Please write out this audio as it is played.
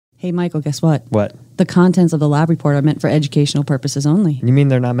Hey, Michael, guess what? What? The contents of the lab report are meant for educational purposes only. You mean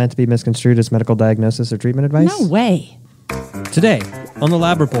they're not meant to be misconstrued as medical diagnosis or treatment advice? No way. Today, on the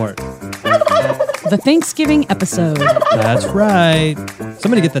lab report. The Thanksgiving episode. That's right.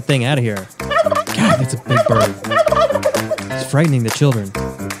 Somebody get that thing out of here. God, that's a big bird. It's frightening the children.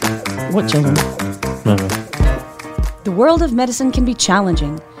 What children? The world of medicine can be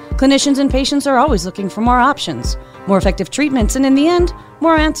challenging. Clinicians and patients are always looking for more options, more effective treatments, and in the end,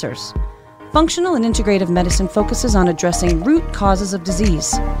 more answers. Functional and integrative medicine focuses on addressing root causes of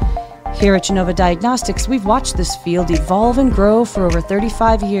disease. Here at Genova Diagnostics, we've watched this field evolve and grow for over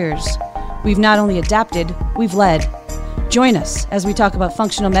 35 years. We've not only adapted, we've led. Join us as we talk about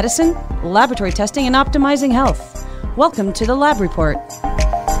functional medicine, laboratory testing, and optimizing health. Welcome to the Lab Report.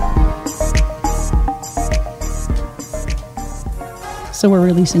 So we're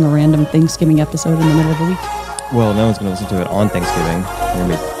releasing a random Thanksgiving episode in the middle of the week? Well, no one's going to listen to it on Thanksgiving. You're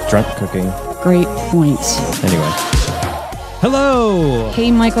going to be drunk cooking. Great point. Anyway. Hello!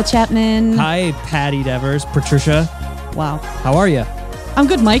 Hey, Michael Chapman. Hi, Patty Devers. Patricia. Wow. How are you? I'm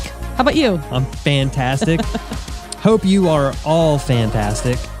good, Mike. How about you? I'm fantastic. Hope you are all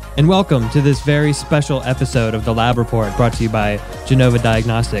fantastic. And welcome to this very special episode of the Lab Report brought to you by Genova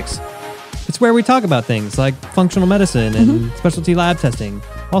Diagnostics. It's where we talk about things like functional medicine and specialty lab testing,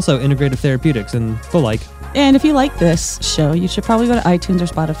 also integrative therapeutics and the like. And if you like this show, you should probably go to iTunes or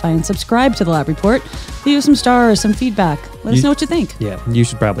Spotify and subscribe to the Lab Report. Leave us some stars, some feedback. Let us know what you think. Yeah, you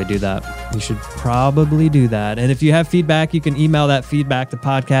should probably do that. And if you have feedback, you can email that feedback to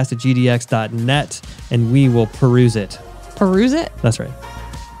podcast@gdx.net and we will peruse it. Peruse it? That's right.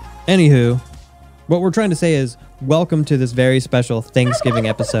 Anywho, what we're trying to say is welcome to this very special Thanksgiving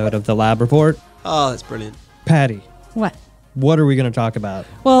episode of the Lab Report. Oh, that's brilliant. Patty, What are we going to talk about?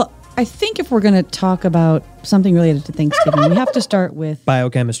 Well, I think if we're going to talk about something related to Thanksgiving, we have to start with...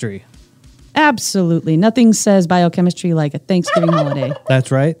 Biochemistry. Absolutely. Nothing says biochemistry like a Thanksgiving holiday.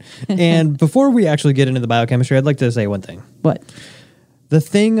 That's right. And before we actually get into the biochemistry, I'd like to say one thing. What? The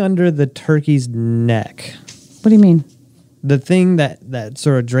thing under the turkey's neck. What do you mean? The thing that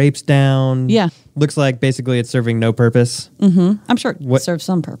sort of drapes down. Yeah. Looks like basically it's serving no purpose. Mm-hmm. I'm sure it serves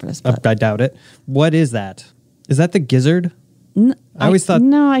some purpose. But I doubt it. What is that? Is that the gizzard? I always thought...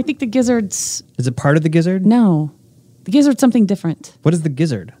 No, I think the gizzard's... Is it part of the gizzard? No. The gizzard's something different. What is the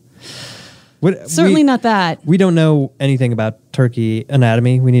gizzard? Certainly not that. We don't know anything about turkey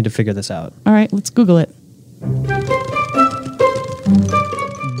anatomy. We need to figure this out. All right, let's Google it.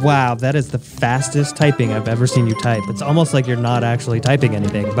 Wow, that is the fastest typing I've ever seen you type. It's almost like you're not actually typing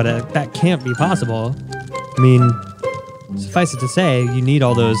anything, but that can't be possible. I mean, suffice it to say, you need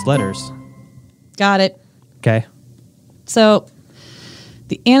all those letters. Got it. Okay. So,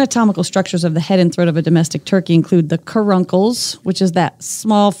 the anatomical structures of the head and throat of a domestic turkey include the caruncles, which is that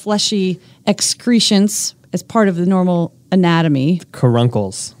small, fleshy excrescence as part of the normal anatomy.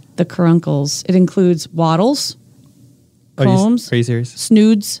 Caruncles. The caruncles. It includes wattles, combs, are you serious?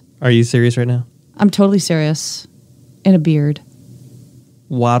 snoods. Are you serious right now? I'm totally serious. And a beard.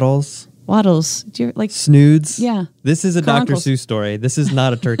 Waddles. Wattles. Do you like snoods? Yeah. This is a Dr. Caruncles. Seuss story. This is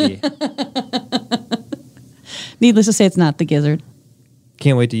not a turkey. Needless to say, it's not the gizzard.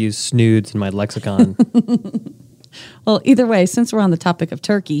 Can't wait to use snoods in my lexicon. Well, either way, since we're on the topic of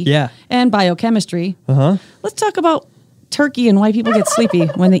turkey and biochemistry, let's talk about turkey and why people get sleepy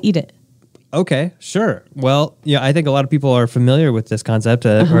when they eat it. Okay, sure. Well, yeah, I think a lot of people are familiar with this concept,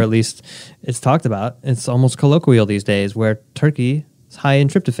 or at least it's talked about. It's almost colloquial these days, where turkey is high in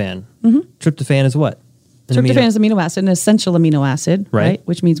tryptophan. Tryptophan is what? Tryptophan is amino acid, an essential amino acid, right?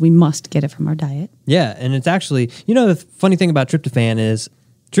 Which means we must get it from our diet. Yeah, and it's actually, the funny thing about tryptophan is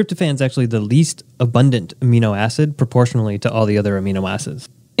actually the least abundant amino acid proportionally to all the other amino acids.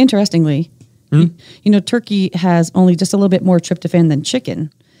 Interestingly, turkey has only just a little bit more tryptophan than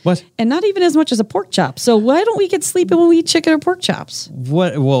chicken. What? And not even as much as a pork chop. So why don't we get sleepy when we eat chicken or pork chops?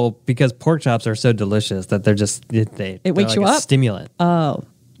 What? Well, because pork chops are so delicious that they're just, it wakes you like up? a stimulant. Oh.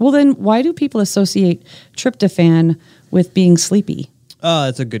 Well, then why do people associate tryptophan with being sleepy? Oh,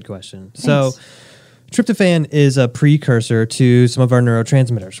 that's a good question. Thanks. So tryptophan is a precursor to some of our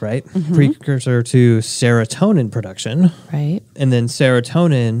neurotransmitters, right? Precursor to serotonin production. Right. And then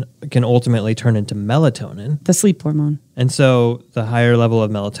serotonin can ultimately turn into melatonin. The sleep hormone. And so the higher level of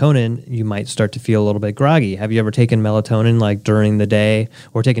melatonin, you might start to feel a little bit groggy. Have you ever taken melatonin like during the day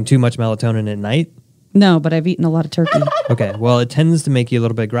or taken too much melatonin at night? No, but I've eaten a lot of turkey. Okay, well, it tends to make you a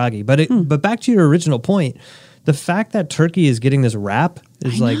little bit groggy. But but back to your original point, the fact that turkey is getting this rap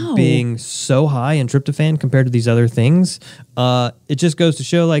is like being so high in tryptophan compared to these other things, it just goes to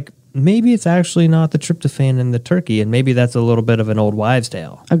show like maybe it's actually not the tryptophan in the turkey, and maybe that's a little bit of an old wives'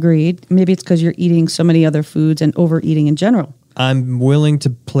 tale. Agreed. Maybe it's because you're eating so many other foods and overeating in general. I'm willing to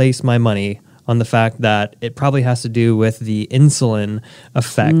place my money on the fact that it probably has to do with the insulin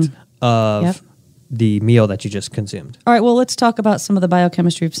effect of the meal that you just consumed. All right, well, let's talk about some of the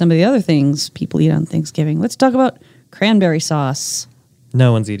biochemistry of some of the other things people eat on Thanksgiving. Let's talk about cranberry sauce.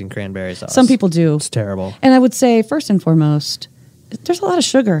 No one's eating cranberry sauce. Some people do. It's terrible. And I would say, first and foremost, there's a lot of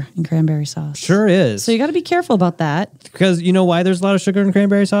sugar in cranberry sauce. Sure is. So you got to be careful about that. Because you know why there's a lot of sugar in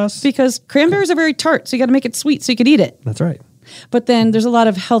cranberry sauce? Because cranberries are very tart, so you got to make it sweet so you could eat it. That's right. But then there's a lot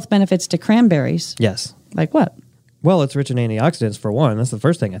of health benefits to cranberries. Yes. Like what? Well, it's rich in antioxidants, for one. That's the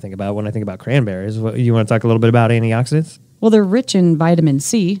first thing I think about when I think about cranberries. You want to talk a little bit about antioxidants? Well, they're rich in vitamin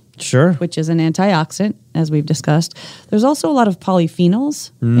C. Sure. Which is an antioxidant, as we've discussed. There's also a lot of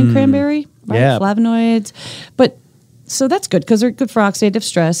polyphenols in cranberry, right? Yeah. Flavonoids. But so that's good because they're good for oxidative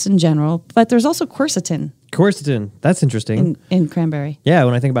stress in general. But there's also quercetin Quercetin. That's interesting. in cranberry. Yeah,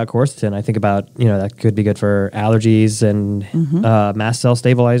 when I think about quercetin, I think about, that could be good for allergies and mast cell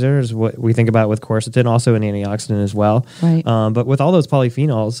stabilizers. What we think about with quercetin, also an antioxidant as well. Right. But with all those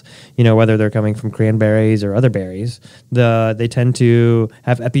polyphenols, whether they're coming from cranberries or other berries, they tend to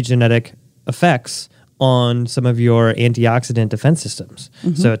have epigenetic effects on some of your antioxidant defense systems.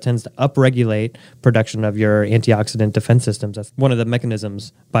 So it tends to upregulate production of your antioxidant defense systems. That's one of the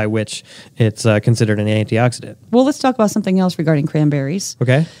mechanisms by which it's considered an antioxidant. Well, let's talk about something else regarding cranberries.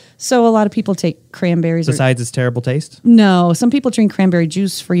 Okay. So a lot of people take cranberries. Besides its terrible taste? No, some people drink cranberry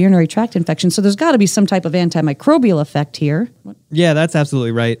juice for urinary tract infections. So there's got to be some type of antimicrobial effect here. Yeah, that's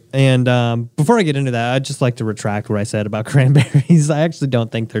absolutely right. And before I get into that, I'd just like to retract what I said about cranberries. I actually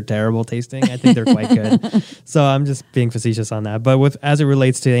don't think they're terrible tasting. I think they're quite good. So I'm just being facetious on that. But as it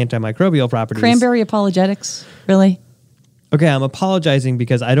relates to antimicrobial properties... Cranberry apologetics? Really? Okay, I'm apologizing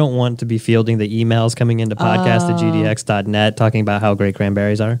because I don't want to be fielding the emails coming into podcast@gdx.net talking about how great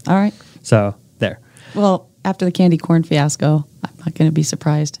cranberries are. All right. So, there. Well, after the candy corn fiasco, I'm not going to be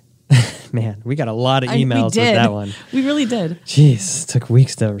surprised. Man, we got a lot of emails with that one. We really did. Jeez, it took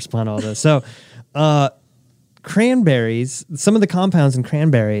weeks to respond to all this. So, cranberries, some of the compounds in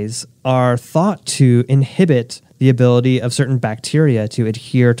cranberries are thought to inhibit the ability of certain bacteria to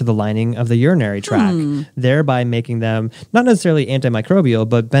adhere to the lining of the urinary tract, thereby making them not necessarily antimicrobial,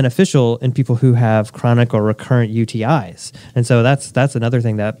 but beneficial in people who have chronic or recurrent UTIs. And so that's another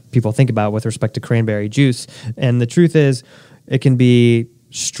thing that people think about with respect to cranberry juice. And the truth is, it can be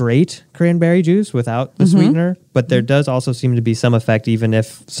straight cranberry juice without the sweetener, but there does also seem to be some effect even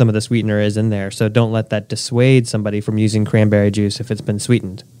if some of the sweetener is in there. So don't let that dissuade somebody from using cranberry juice if it's been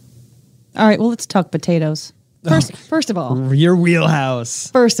sweetened. All right, well, let's talk potatoes. First of all. Your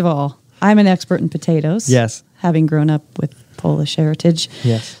wheelhouse. First of all, I'm an expert in potatoes. Yes. Having grown up with Polish heritage.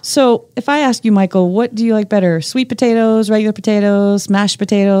 Yes. So if I ask you, Michael, what do you like better? Sweet potatoes, regular potatoes, mashed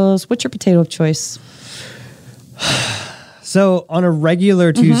potatoes? What's your potato of choice? So on a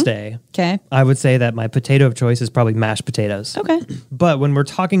regular Tuesday, Okay. I would say that my potato of choice is probably mashed potatoes. Okay. But when we're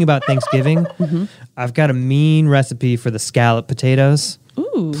talking about Thanksgiving, I've got a mean recipe for the scallop potatoes.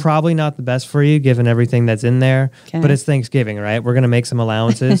 Ooh. Probably not the best for you given everything that's in there, but it's Thanksgiving, right? We're going to make some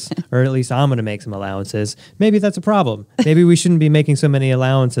allowances, or at least I'm going to make some allowances. Maybe that's a problem. Maybe we shouldn't be making so many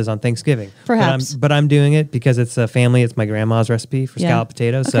allowances on Thanksgiving. Perhaps. But I'm doing it because it's a family. It's my grandma's recipe for scallop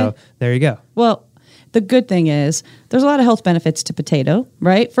potatoes. Okay. So there you go. Well, the good thing is there's a lot of health benefits to potato,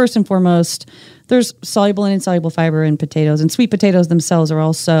 right? First and foremost, there's soluble and insoluble fiber in potatoes, and sweet potatoes themselves are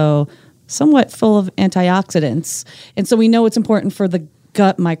also somewhat full of antioxidants. And so we know it's important for the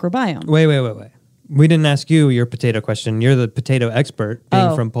gut microbiome. Wait. We didn't ask you your potato question. You're the potato expert,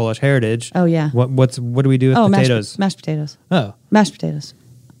 being from Polish heritage. Oh, yeah. What do we do with potatoes? Mashed potatoes. Oh, Mashed potatoes.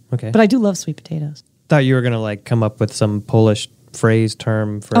 okay. But I do love sweet potatoes. Thought you were gonna come up with some Polish phrase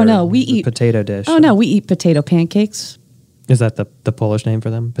term for we eat potato dish. Oh no, we eat potato pancakes. Is that the Polish name for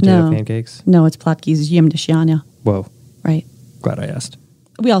them? Potato pancakes? No, it's płatki z ziemniaczania. Whoa. Right. Glad I asked.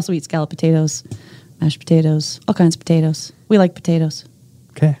 We also eat scalloped potatoes, mashed potatoes, all kinds of potatoes. We like potatoes.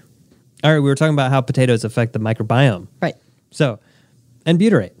 Okay. All right, we were talking about how potatoes affect the microbiome. Right. So, and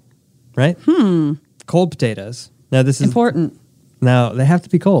butyrate, right? Cold potatoes. Now this is Important. Now they have to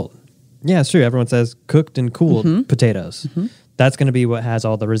be cold. Yeah, it's true. Everyone says cooked and cooled potatoes. That's going to be what has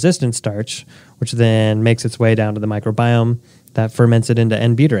all the resistant starch, which then makes its way down to the microbiome that ferments it into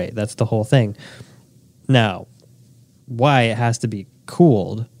N-butyrate. That's the whole thing. Now, why it has to be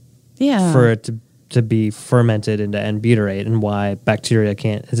cooled for it to be fermented into N-butyrate, and why bacteria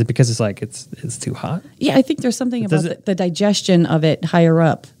can't? Is it because it's too hot? Yeah, I think there's something about the digestion of it higher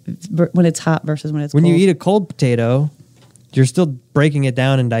up when it's hot versus when it's cold. When you eat a cold potato, you're still breaking it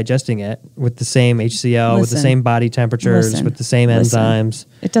down and digesting it with the same HCl, with the same body temperatures, with the same enzymes.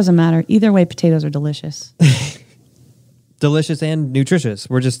 It doesn't matter. Either way, potatoes are delicious. Delicious and nutritious.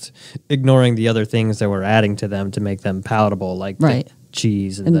 We're just ignoring the other things that we're adding to them to make them palatable, like the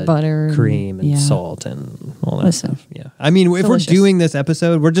cheese and the butter, cream and salt and all that stuff. Yeah, I mean, if delicious. we're doing this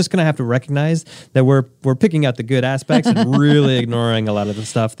episode, we're just gonna have to recognize that we're picking out the good aspects and really ignoring a lot of the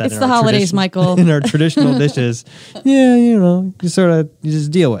stuff that it's the holidays, Michael. In our traditional dishes. Yeah, you just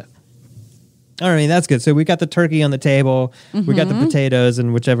deal with. All right, that's good. So we got the turkey on the table. Mm-hmm. We got the potatoes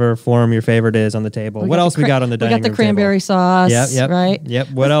in whichever form your favorite is on the table. What else we got on the dining room table? We got the cranberry sauce. Yep. Right. Yep.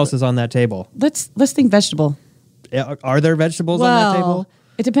 What else is on that table? Let's think vegetable. Are there vegetables on that table?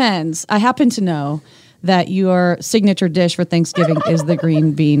 It depends. I happen to know that your signature dish for Thanksgiving is the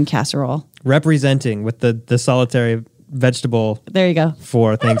green bean casserole. Representing with the solitary vegetable. There you go.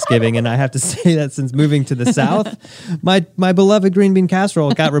 For Thanksgiving. And I have to say that since moving to the South, my beloved green bean casserole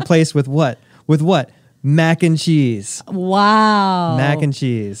got replaced with what? With what? Mac and cheese. Wow. Mac and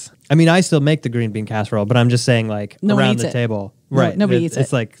cheese. I mean, I still make the green bean casserole, but I'm just saying, like, around the table. Right. Nobody eats it.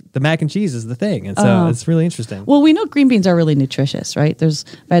 It's like the mac and cheese is the thing. And so it's really interesting. Well, we know green beans are really nutritious, right? There's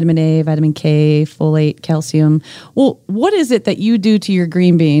vitamin A, vitamin K, folate, calcium. Well, what is it that you do to your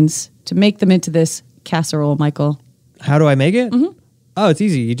green beans to make them into this casserole, Michael? How do I make it? Mm-hmm. Oh, it's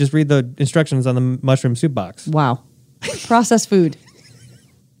easy. You just read the instructions on the mushroom soup box. Wow. Processed food.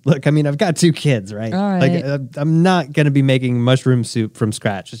 Look, I mean, I've got 2 kids, right? All right. Like, I'm not going to be making mushroom soup from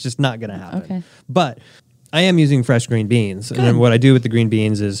scratch. It's just not going to happen. Okay. But I am using fresh green beans. Good. And then what I do with the green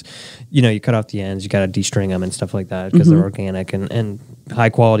beans is, you cut off the ends. You got to de-string them and stuff like that because they're organic. And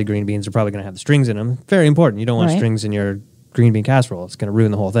high-quality green beans are probably going to have the strings in them. Very important. You don't want strings in your green bean casserole. It's going to ruin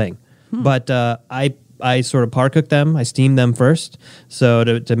the whole thing. But I sort of par cook them. I steam them first, so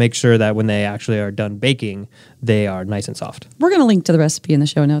to make sure that when they actually are done baking, they are nice and soft. We're going to link to the recipe in the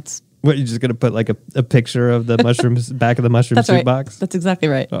show notes. What, you're just going to put like a picture of the mushrooms, back of the mushroom soup box? That's exactly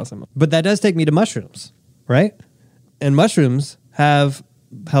right. Awesome. But that does take me to mushrooms, right? And mushrooms have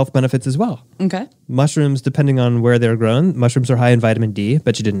health benefits as well. Okay. Mushrooms, depending on where they're grown, mushrooms are high in vitamin D.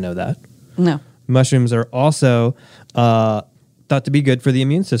 Bet you didn't know that. No. Mushrooms are also thought to be good for the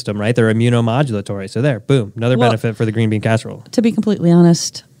immune system, right? They're immunomodulatory. So there, boom, another benefit for the green bean casserole. To be completely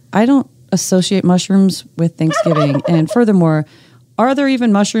honest, I don't associate mushrooms with Thanksgiving. And furthermore, are there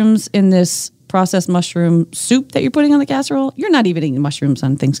even mushrooms in this processed mushroom soup that you're putting on the casserole? You're not even eating mushrooms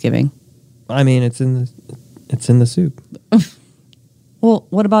on Thanksgiving. I mean, it's in the soup. Well,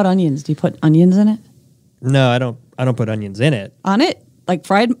 what about onions? Do you put onions in it? No, I don't put onions in it. On it? Like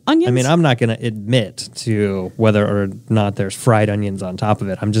fried onions? I mean, I'm not going to admit to whether or not there's fried onions on top of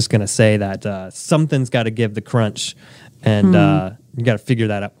it. I'm just going to say that something's got to give the crunch, and you got to figure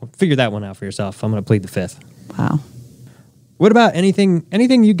that out. Figure that one out for yourself. I'm going to plead the fifth. Wow. What about anything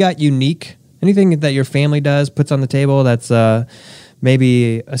you got unique? Anything that your family does, puts on the table that's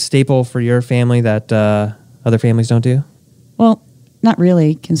maybe a staple for your family that other families don't do? Well, not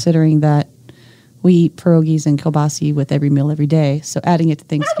really, considering that we eat pierogies and kielbasi with every meal every day. So adding it to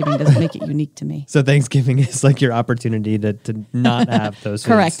Thanksgiving doesn't make it unique to me. So Thanksgiving is like your opportunity to not have those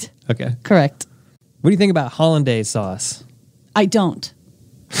foods. Correct. Okay. Correct. What do you think about hollandaise sauce? I don't.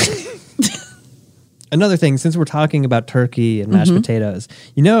 Another thing, since we're talking about turkey and mashed potatoes,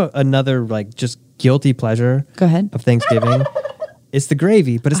 another like just guilty pleasure Go ahead. of Thanksgiving? It's the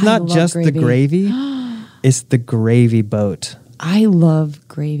gravy, but it's not just the gravy. It's the gravy boat. I love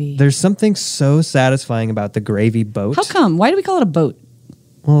gravy. There's something so satisfying about the gravy boat. How come? Why do we call it a boat?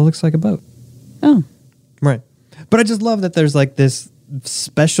 Well, it looks like a boat. Oh. Right. But I just love that there's like this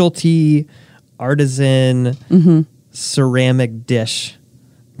specialty artisan ceramic dish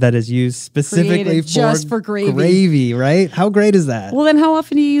that is used specifically for gravy, right? How great is that? Well, then how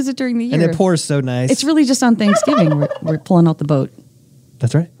often do you use it during the year? And it pours so nice. It's really just on Thanksgiving we're pulling out the boat.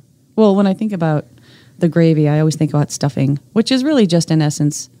 That's right. Well, when I think about the gravy, I always think about stuffing, which is really just, in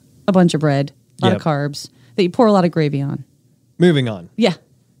essence, a bunch of bread, a lot of carbs, that you pour a lot of gravy on. Moving on. Yeah.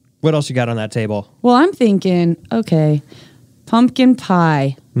 What else you got on that table? Well, I'm thinking, okay, pumpkin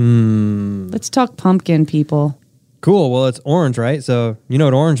pie. Let's talk pumpkin, people. Cool. Well, it's orange, right? So you know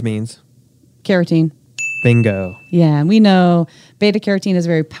what orange means. Carotene. Bingo. Yeah, and we know beta-carotene is a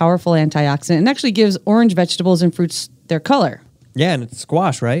very powerful antioxidant and actually gives orange vegetables and fruits their color. Yeah, and it's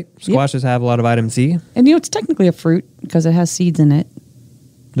squash, right? Squashes have a lot of vitamin C. And it's technically a fruit because it has seeds in it.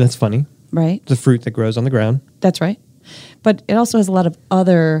 That's funny. Right. It's a fruit that grows on the ground. That's right. But it also has a lot of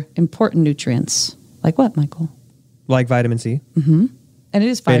other important nutrients. Like what, Michael? Like vitamin C. Mm-hmm. And it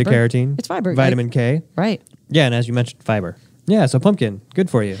is fiber. Beta-carotene. It's fiber. Vitamin K. Right. Yeah, and as you mentioned, fiber. Yeah, so pumpkin, good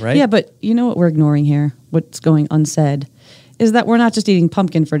for you, right? Yeah, but you know what we're ignoring here? What's going unsaid is that we're not just eating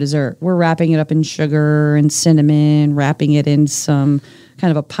pumpkin for dessert. We're wrapping it up in sugar and cinnamon, wrapping it in some kind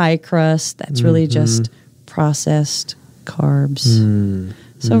of a pie crust that's really just processed carbs.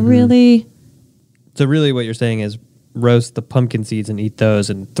 So really what you're saying is roast the pumpkin seeds and eat those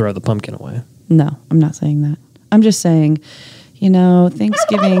and throw the pumpkin away. No, I'm not saying that. I'm just saying,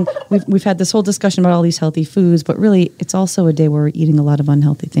 Thanksgiving, we've had this whole discussion about all these healthy foods, but really it's also a day where we're eating a lot of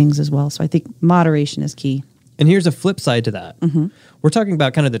unhealthy things as well. So I think moderation is key. And here's a flip side to that. We're talking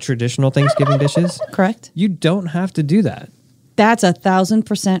about kind of the traditional Thanksgiving dishes. Correct. You don't have to do that. That's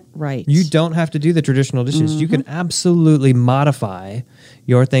 1,000% right. You don't have to do the traditional dishes. You can absolutely modify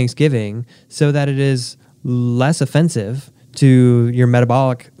your Thanksgiving so that it is less offensive to your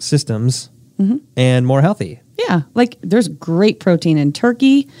metabolic systems and more healthy. Yeah, like there's great protein in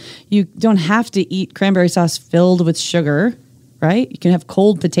turkey. You don't have to eat cranberry sauce filled with sugar, right? You can have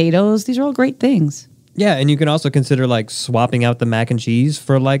cold potatoes. These are all great things. Yeah, and you can also consider like swapping out the mac and cheese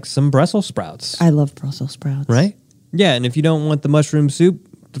for like some Brussels sprouts. I love Brussels sprouts. Right? Yeah, and if you don't want the mushroom soup,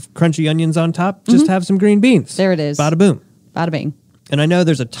 the crunchy onions on top, just have some green beans. There it is. Bada boom. Bada bing. And I know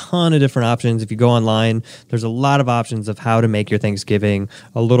there's a ton of different options. If you go online, there's a lot of options of how to make your Thanksgiving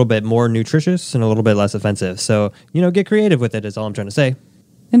a little bit more nutritious and a little bit less offensive. So, get creative with it is all I'm trying to say.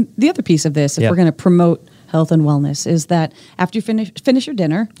 And the other piece of this, if we're going to promote health and wellness, is that after you finish your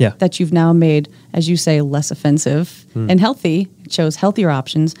dinner, that you've now made, as you say, less offensive and healthy, it shows healthier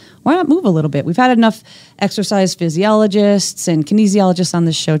options, why not move a little bit? We've had enough exercise physiologists and kinesiologists on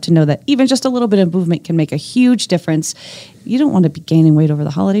this show to know that even just a little bit of movement can make a huge difference. You don't want to be gaining weight over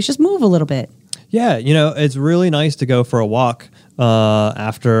the holidays. Just move a little bit. Yeah, it's really nice to go for a walk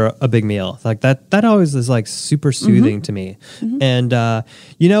after a big meal. Like that always is like super soothing to me. And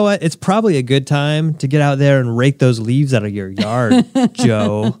you know what? It's probably a good time to get out there and rake those leaves out of your yard,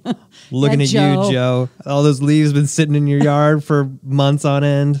 Joe. Looking at Joe. you, Joe. All those leaves been sitting in your yard for months on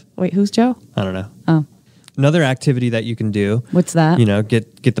end. Wait, who's Joe? I don't know. Oh. Another activity that you can do. What's that?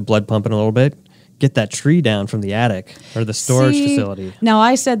 Get the blood pumping a little bit. Get that tree down from the attic or the storage facility. Now,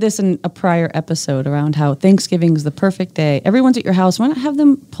 I said this in a prior episode around how Thanksgiving is the perfect day. Everyone's at your house. Why not have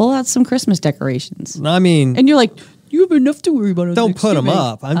them pull out some Christmas decorations? I mean... And you're like, you have enough to worry about on Don't put them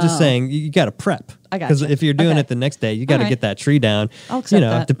Thanksgiving. up. I'm just saying you got to prep. I got Because you. if you're doing it the next day, you got to get that tree down. I'll accept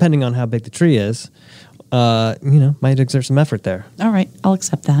that. Depending on how big the tree is, might exert some effort there. All right, I'll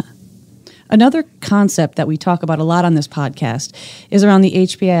accept that. Another concept that we talk about a lot on this podcast is around the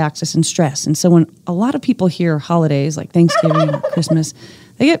HPA axis and stress. And so when a lot of people hear holidays like Thanksgiving or Christmas,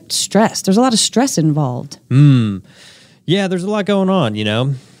 they get stressed. There's a lot of stress involved. Yeah, there's a lot going on,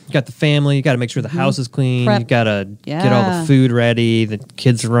 You got the family. You got to make sure the house is clean. Prep. You got to get all the food ready. The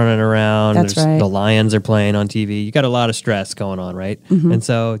kids are running around. That's right. The Lions are playing on TV. You got a lot of stress going on, right? And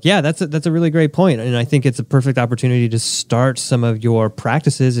so, that's a really great point. And I think it's a perfect opportunity to start some of your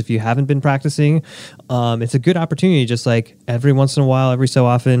practices if you haven't been practicing. It's a good opportunity, just like every once in a while, every so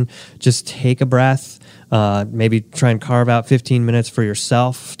often, just take a breath. Maybe try and carve out 15 minutes for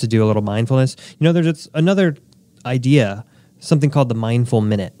yourself to do a little mindfulness. There's another idea, something called the mindful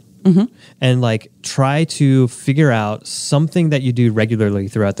minute. And try to figure out something that you do regularly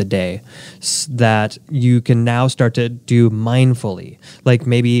throughout the day that you can now start to do mindfully. Like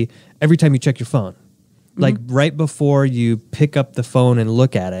maybe every time you check your phone, like right before you pick up the phone and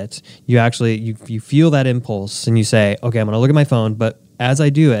look at it, you actually, you feel that impulse and you say, okay, I'm going to look at my phone, but as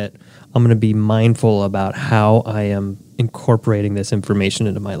I do it, I'm going to be mindful about how I am incorporating this information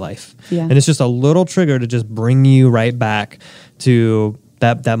into my life. Yeah. And it's just a little trigger to just bring you right back to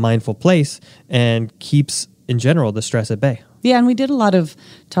that mindful place and keeps, in general, the stress at bay. Yeah, and we did a lot of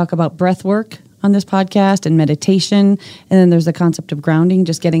talk about breath work on this podcast and meditation. And then there's the concept of grounding,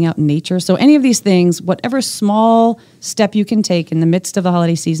 just getting out in nature. So any of these things, whatever small step you can take in the midst of the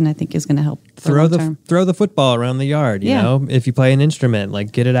holiday season, I think is going to help. Throw the football around the yard, you know? If you play an instrument,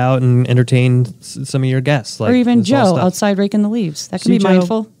 get it out and entertain some of your guests. Or even Joe outside raking the leaves. That can be Joe,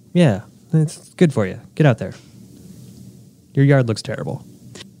 mindful. Yeah, it's good for you. Get out there. Your yard looks terrible.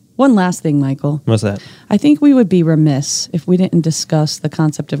 One last thing, Michael. What's that? I think we would be remiss if we didn't discuss the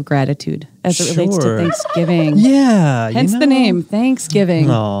concept of gratitude as it relates to Thanksgiving. Yeah. Hence the name, Thanksgiving.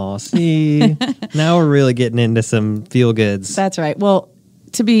 Oh, see? Now we're really getting into some feel-goods. That's right. Well,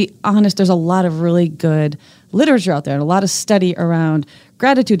 to be honest, there's a lot of really good literature out there and a lot of study around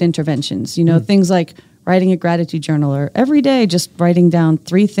gratitude interventions. Things like writing a gratitude journal or every day just writing down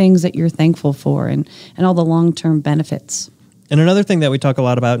 3 things that you're thankful for and all the long-term benefits. And another thing that we talk a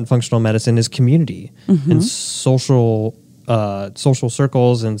lot about in functional medicine is community and social social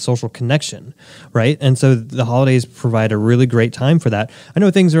circles and social connection, right? And so the holidays provide a really great time for that. I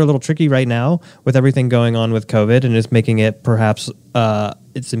know things are a little tricky right now with everything going on with COVID, and it's making it perhaps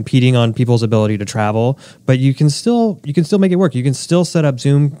it's impeding on people's ability to travel, but you can still make it work. You can still set up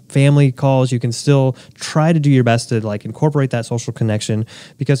Zoom family calls. You can still try to do your best to like incorporate that social connection,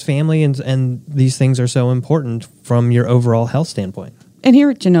 because family and these things are so important from your overall health standpoint. And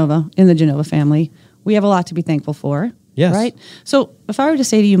here at Genova, in the Genova family, we have a lot to be thankful for. Yes. Right? So if I were to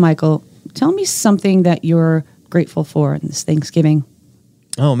say to you, Michael, tell me something that you're grateful for in this Thanksgiving.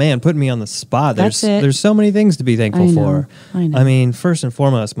 Oh man, putting me on the spot. That's it. There's so many things to be thankful for. I know. I mean, first and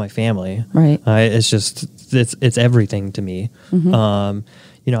foremost, my family. Right. It's everything to me.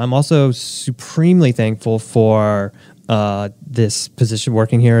 Mm-hmm. I'm also supremely thankful for this position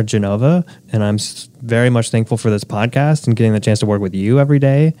working here at Genova, and I'm very much thankful for this podcast and getting the chance to work with you every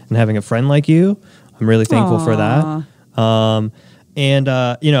day and having a friend like you. I'm really thankful for that. And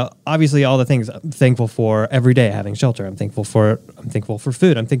obviously all the things I'm thankful for every day, having shelter. I'm thankful for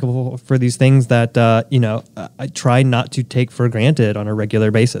food. I'm thankful for these things that, I try not to take for granted on a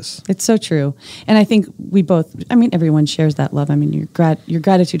regular basis. It's so true. And I think everyone shares that love. I mean, your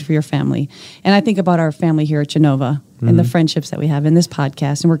gratitude for your family. And I think about our family here at Genova and the friendships that we have in this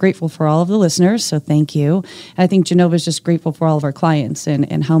podcast. And we're grateful for all of the listeners, so thank you. And I think Genova is just grateful for all of our clients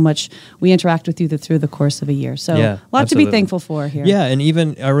and how much we interact with you through the course of a year. So a lot to be thankful for here. Yeah, and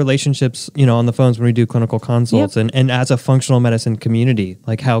even our relationships, on the phones when we do clinical consults, Yep. and as a functional medicine community,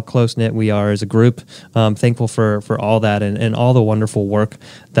 like how close-knit we are as a group. Thankful for all that and all the wonderful work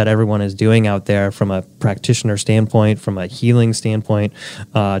that everyone is doing out there from a practitioner standpoint, from a healing standpoint.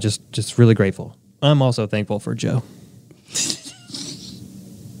 Just really grateful. I'm also thankful for Joe.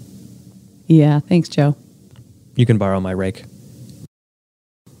 Yeah, thanks, Joe. You can borrow my rake.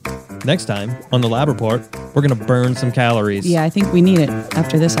 Next time on the Lab Report, we're going to burn some calories. Yeah, I think we need it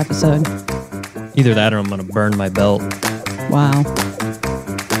after this episode. Either that or I'm going to burn my belt. Wow.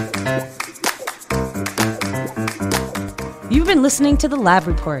 You've been listening to the Lab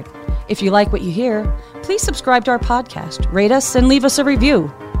Report. If you like what you hear, please subscribe to our podcast, rate us, and leave us a review.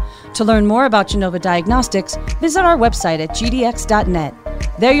 To learn more about Genova Diagnostics, visit our website at gdx.net.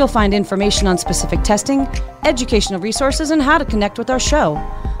 There you'll find information on specific testing, educational resources, and how to connect with our show.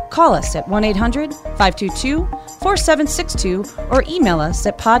 Call us at 1-800-522-4762 or email us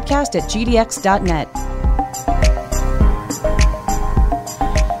at podcast@gdx.net.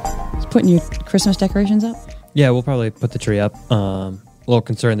 Putting your Christmas decorations up? Yeah, we'll probably put the tree up. A little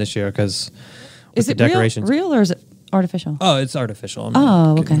concerned this year because Is it decorations. real or is it artificial? Oh, it's artificial.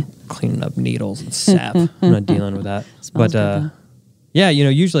 I'm okay. Cleaning up needles and sap. I'm not dealing with that. Smells good, though. Yeah,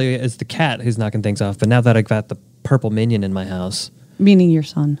 usually it's the cat who's knocking things off. But now that I've got the purple minion in my house. Meaning your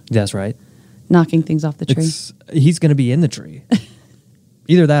son. That's right. Knocking things off the tree. He's going to be in the tree.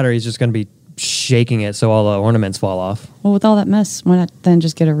 Either that or he's just going to be shaking it so all the ornaments fall off. Well, with all that mess, why not then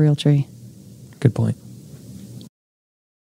just get a real tree? Good point.